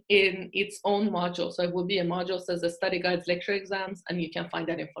in its own module. So it will be a module that says the study guides, lecture exams, and you can find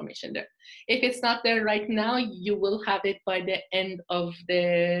that information there. If it's not there right now, you will have it by the end of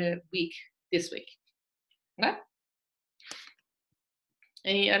the week, this week. Okay?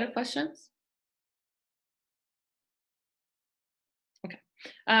 Any other questions? Okay.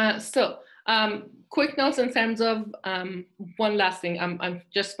 Quick notes in terms of one last thing. I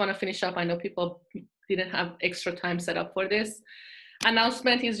just want to finish up. I know people didn't have extra time set up for this.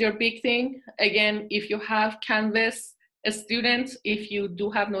 Announcement is your big thing. Again, if you have Canvas students, if you do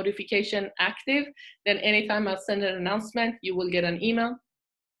have notification active, then anytime I'll send an announcement, you will get an email.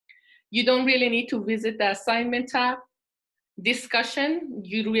 You don't really need to visit the assignment tab. Discussion,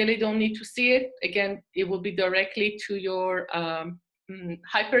 you really don't need to see it. Again, it will be directly to your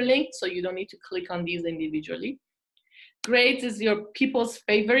hyperlink, so you don't need to click on these individually. Grades is your people's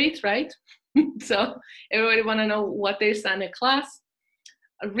favorite, right? So everybody want to know what they stand in class.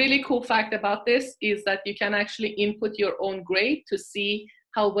 A really cool fact about this is that you can actually input your own grade to see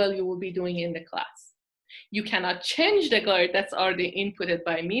how well you will be doing in the class. You cannot change the grade that's already inputted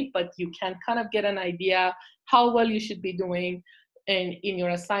by me, but you can kind of get an idea how well you should be doing in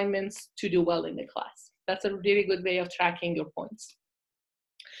your assignments to do well in the class. That's a really good way of tracking your points.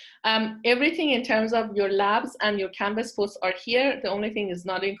 Everything in terms of your labs and your Canvas posts are here. The only thing is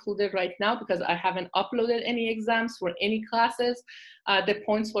not included right now because I haven't uploaded any exams for any classes. The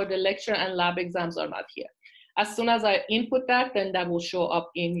points for the lecture and lab exams are not here. As soon as I input that, then that will show up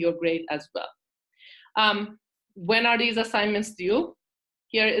in your grade as well. When are these assignments due?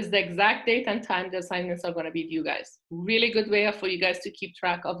 Here is the exact date and time the assignments are going to be due, guys. Really good way for you guys to keep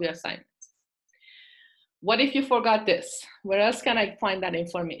track of your assignments. What if you forgot this? Where else can I find that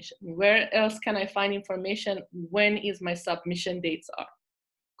information? Where else can I find information when is my submission dates are?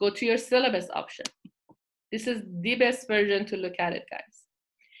 Go to your syllabus option. This is the best version to look at it, guys.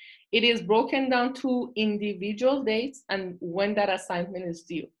 It is broken down to individual dates and when that assignment is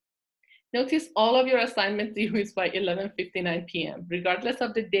due. Notice all of your assignment due is by 11:59 p.m. Regardless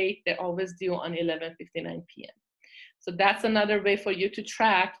of the date, they're always due on 11:59 p.m. So that's another way for you to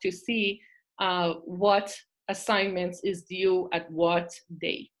track to see what assignments is due at what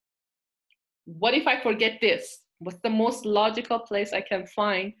day. What if I forget this? What's the most logical place I can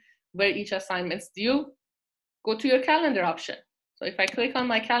find where each assignment's due? Go to your calendar option. So if I click on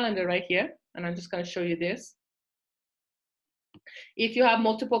my calendar right here, and I'm just going to show you this. If you have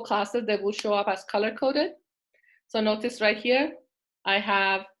multiple classes, they will show up as color-coded. So notice right here, I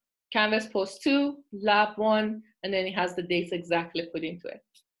have Canvas Post 2, Lab 1, and then it has the dates exactly put into it.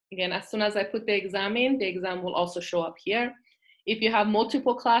 Again, as soon as I put the exam in, the exam will also show up here. If you have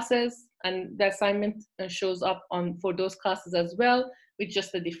multiple classes, and the assignment shows up for those classes as well, with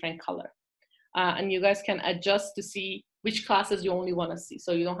just a different color. And you guys can adjust to see which classes you only want to see,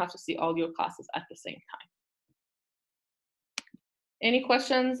 so you don't have to see all your classes at the same time. Any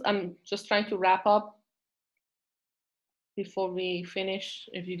questions? I'm just trying to wrap up before we finish.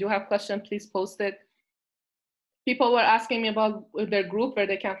 If you do have questions, please post it. People were asking me about their group, where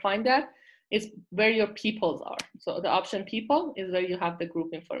they can find that. It's where your peoples are. So the option people is where you have the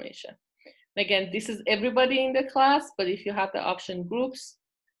group information. Again, this is everybody in the class, but if you have the option groups,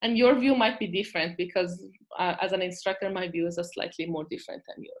 and your view might be different because as an instructor, my view is slightly more different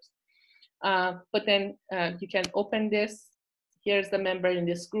than yours. But then you can open this. Here's the member in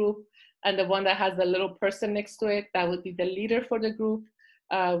this group, and the one that has the little person next to it, that would be the leader for the group,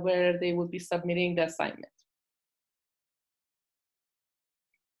 where they would be submitting the assignment.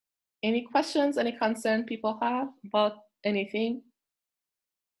 Any questions, any concern people have about anything?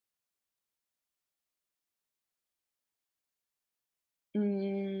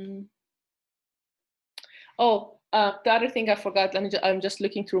 Oh, the other thing I forgot, I'm just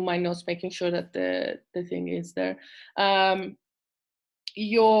looking through my notes, making sure that the thing is there.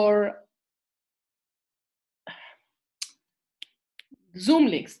 Your Zoom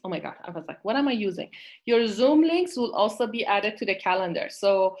links, oh my God, I was like, what am I using? Your Zoom links will also be added to the calendar.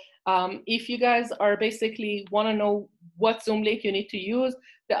 So if you guys are basically wanna know what Zoom link you need to use,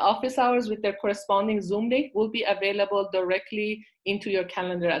 the office hours with their corresponding Zoom link will be available directly into your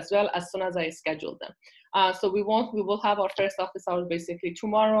calendar as well as soon as I schedule them. So we will have our first office hours basically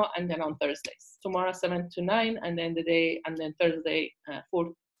tomorrow and then on Thursdays. Tomorrow 7 to 9 and then Thursday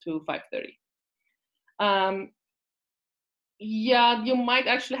 4 to 5:30. Yeah, you might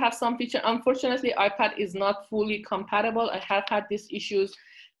actually have some feature. Unfortunately, iPad is not fully compatible. I have had these issues.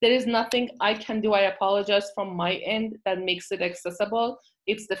 There is nothing I can do. I apologize from my end that makes it accessible.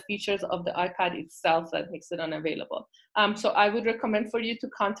 It's the features of the iPad itself that makes it unavailable. So I would recommend for you to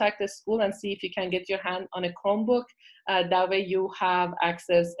contact the school and see if you can get your hand on a Chromebook. That way you have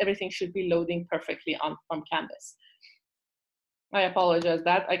access. Everything should be loading perfectly from Canvas. I apologize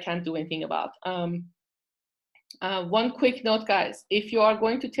that I can't do anything about. One quick note, guys, if you are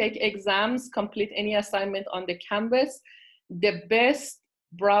going to take exams, complete any assignment on the Canvas, the best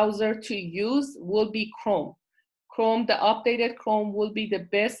browser to use will be Chrome. Chrome, the updated Chrome will be the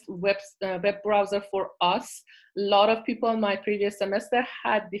best web browser for us. A lot of people in my previous semester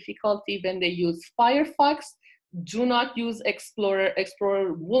had difficulty when they use Firefox. Do not use Explorer.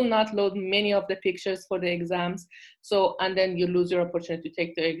 Explorer will not load many of the pictures for the exams. So, and then you lose your opportunity to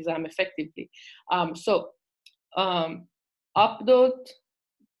take the exam effectively. Upload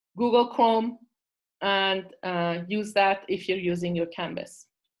Google Chrome and use that if you're using your Canvas.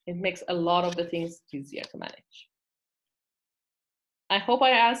 It makes a lot of the things easier to manage. I hope I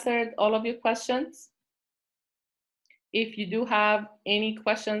answered all of your questions. If you do have any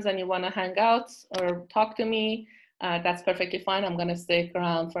questions and you want to hang out or talk to me, that's perfectly fine. I'm going to stick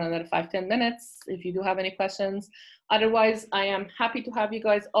around for another 5-10 minutes if you do have any questions. Otherwise, I am happy to have you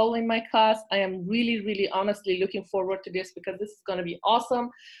guys all in my class. I am really, really honestly looking forward to this because this is going to be awesome.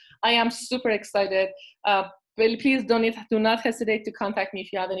 I am super excited. Please do not hesitate to contact me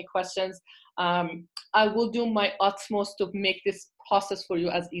if you have any questions. I will do my utmost to make this process for you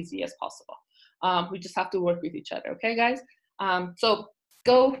as easy as possible. We just have to work with each other, okay, guys? So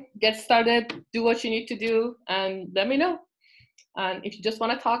go get started, do what you need to do, and let me know. And if you just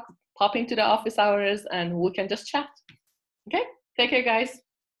want to talk, pop into the office hours and we can just chat. Okay, take care, guys.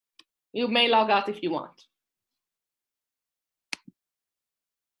 You may log out if you want.